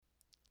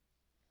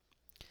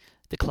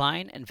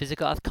Decline and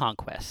Visigoth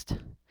conquest.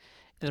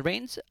 In the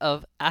reigns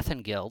of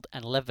Athengild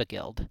and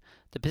Levigild,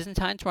 the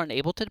Byzantines were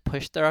unable to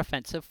push their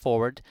offensive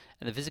forward,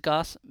 and the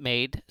Visigoths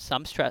made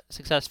some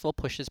successful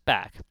pushes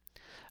back.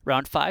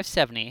 Around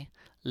 570,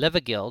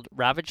 Levigild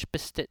ravaged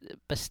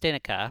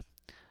Bastinica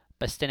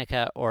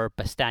or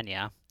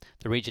Bastania,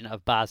 the region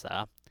of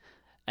Baza,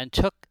 and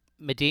took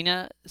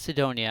Medina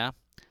Sidonia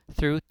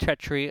through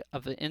treachery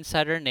of an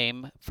insider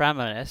named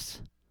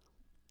Framenus,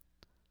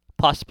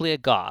 possibly a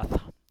Goth.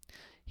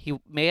 He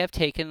may have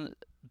taken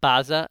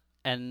Baza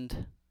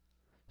and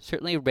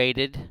certainly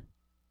raided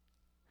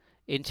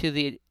into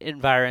the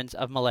environs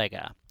of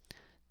Malaga.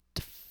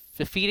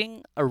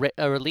 Defeating a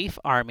relief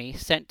army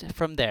sent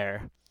from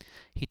there,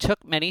 he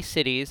took many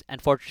cities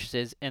and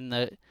fortresses in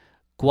the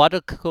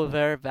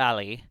Guadalquivir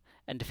Valley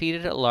and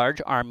defeated a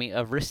large army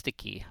of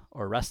rustici,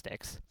 or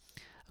rustics.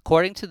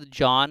 According to the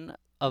John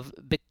of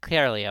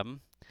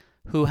Bicarium,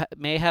 who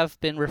may have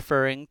been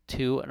referring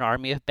to an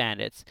army of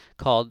bandits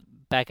called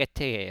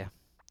Bagatae,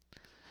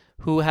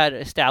 who had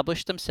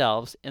established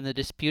themselves in the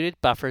disputed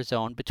buffer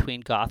zone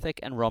between Gothic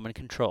and Roman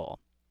control.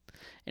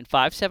 In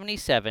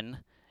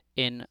 577,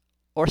 in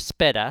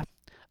Orspeda,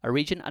 a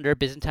region under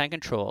Byzantine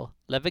control,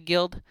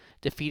 Levigild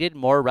defeated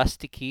more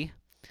rustici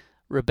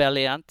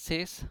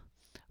rebelliantes,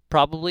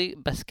 probably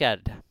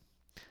Basqued.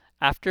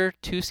 After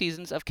 2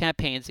 seasons of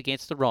campaigns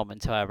against the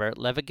Romans, however,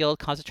 Levigild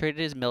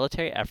concentrated his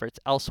military efforts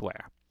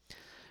elsewhere.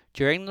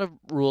 During the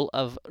rule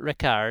of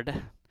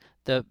Ricard,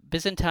 the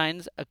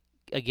Byzantines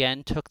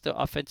again took the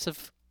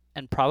offensive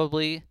and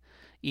probably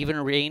even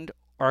reigned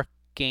or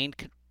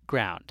gained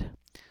ground.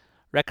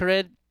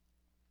 Ricard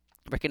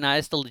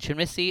recognized the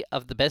legitimacy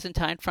of the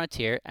Byzantine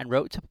frontier and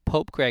wrote to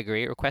Pope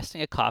Gregory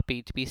requesting a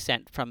copy to be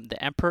sent from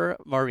the Emperor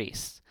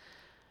Maurice.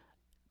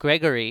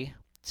 Gregory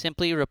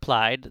simply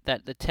replied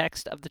that the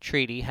text of the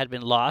treaty had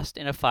been lost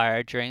in a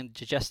fire during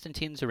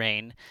Justinian's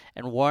reign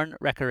and warned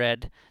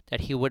Ricard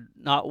that he would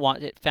not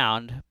want it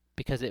found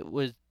because it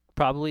would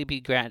probably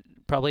be granted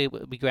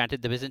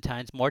the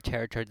Byzantines more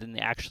territory than they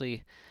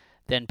actually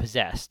then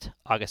possessed,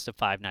 August of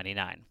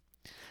 599.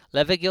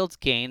 Levigild's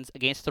gains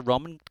against the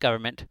Roman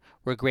government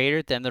were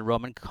greater than the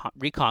Roman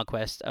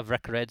reconquest of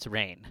Ricard's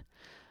reign.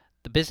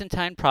 The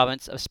Byzantine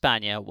province of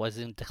Spania was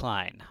in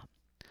decline.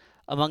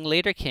 Among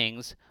later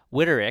kings,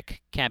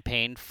 Witteric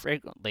campaigned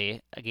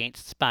frequently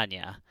against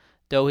Spania,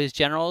 though his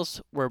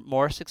generals were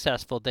more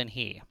successful than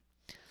he.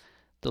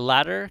 The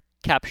latter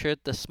captured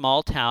the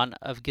small town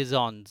of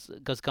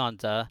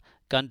Gazgonza,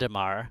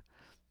 Gundamar,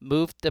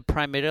 moved the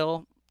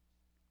primordial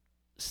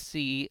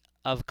see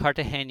of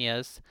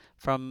Cartagena's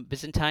from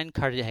Byzantine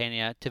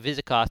Cartagena to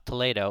Visigoth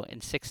Toledo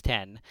in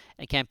 610,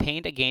 and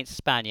campaigned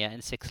against Spania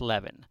in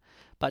 611,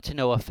 but to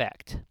no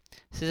effect.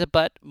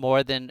 Sigismund,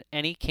 more than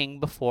any king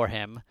before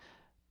him,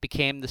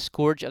 became the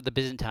scourge of the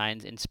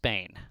Byzantines in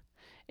Spain.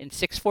 In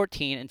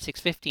 614 and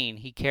 615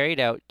 he carried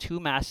out 2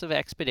 massive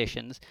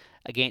expeditions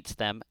against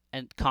them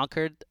and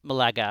conquered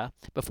Malaga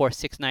before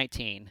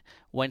 619,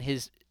 when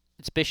its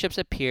bishops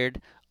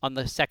appeared on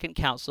the Second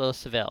Council of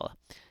Seville.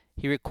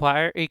 He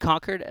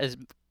conquered as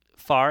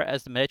far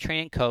as the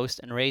Mediterranean coast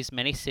and razed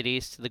many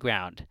cities to the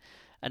ground,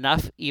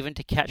 enough even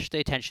to catch the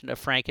attention of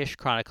Frankish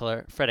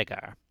chronicler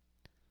Fredegar.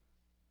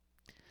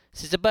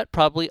 Sigismund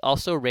probably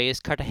also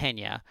razed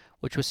Cartagena,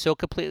 which was so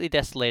completely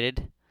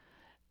desolated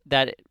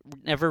that it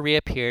never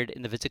reappeared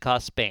in the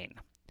Visigoth Spain.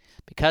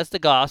 Because the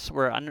Goths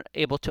were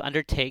unable to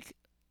undertake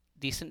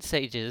decent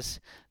sieges,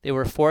 they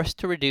were forced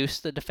to reduce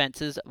the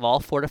defenses of all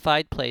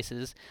fortified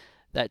places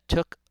that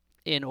took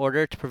in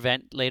order to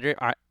prevent later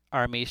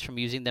armies from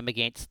using them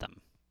against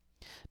them.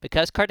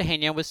 Because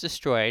Cartagena was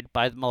destroyed,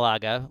 by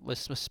Malaga was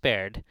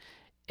spared,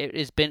 it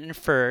has been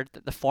inferred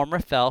that the former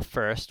fell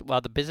first,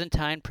 while the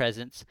Byzantine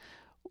presence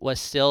was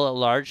still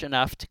large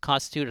enough to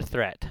constitute a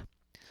threat.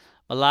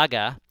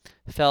 Malaga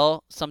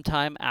fell some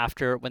time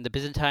after, when the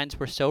Byzantines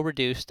were so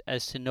reduced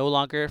as to no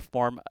longer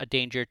form a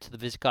danger to the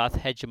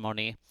Visigoth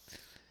hegemony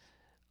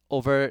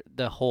over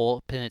the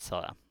whole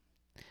peninsula.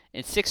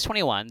 In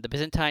 621, the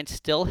Byzantines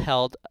still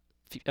held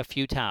a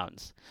few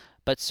towns,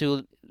 but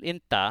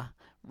Sulinta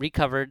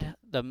recovered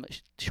them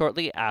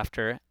shortly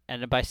after,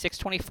 and by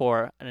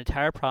 624 an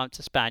entire province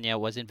of Spania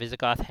was in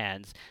Visigoth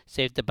hands,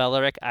 save the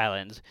Balearic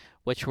Islands,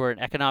 which were an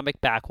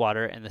economic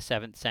backwater in the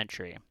 7th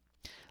century.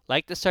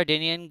 Like the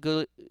Sardinian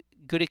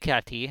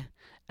Giudicati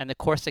and the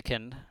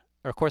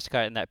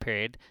Corsica in that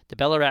period, the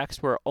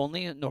Balearics were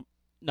only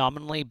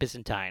nominally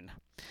Byzantine.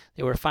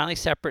 They were finally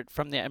separate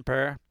from the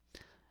emperor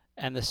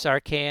and the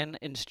Saracen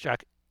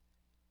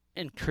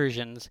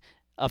incursions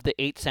of the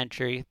 8th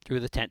century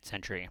through the 10th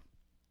century.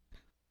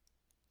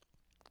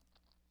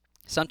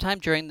 Sometime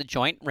during the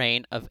joint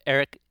reign of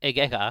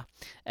Egega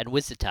and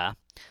Wisita,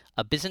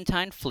 a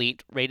Byzantine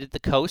fleet raided the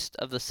coast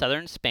of the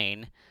southern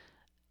Spain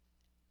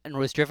and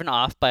was driven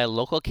off by a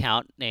local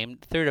count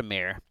named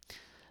Theudemir.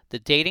 The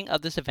dating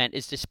of this event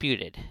is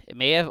disputed. It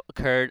may have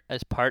occurred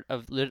as part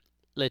of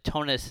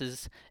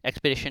Letonis's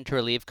expedition to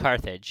relieve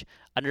Carthage,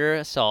 under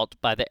assault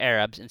by the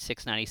Arabs in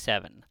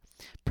 697,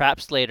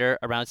 perhaps later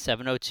around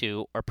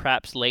 702, or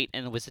perhaps late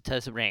in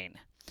Wisita's reign.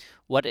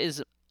 What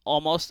is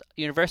almost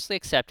universally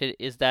accepted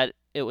is that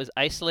it was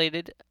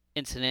isolated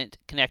incident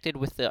connected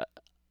with the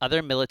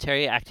other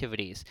military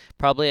activities,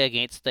 probably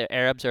against the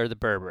Arabs or the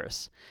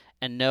Berbers,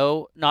 and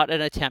no, not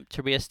an attempt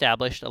to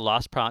re-establish a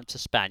lost province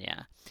of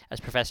Spania. As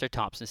Professor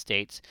Thompson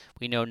states,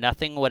 we know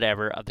nothing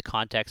whatever of the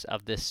context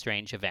of this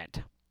strange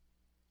event.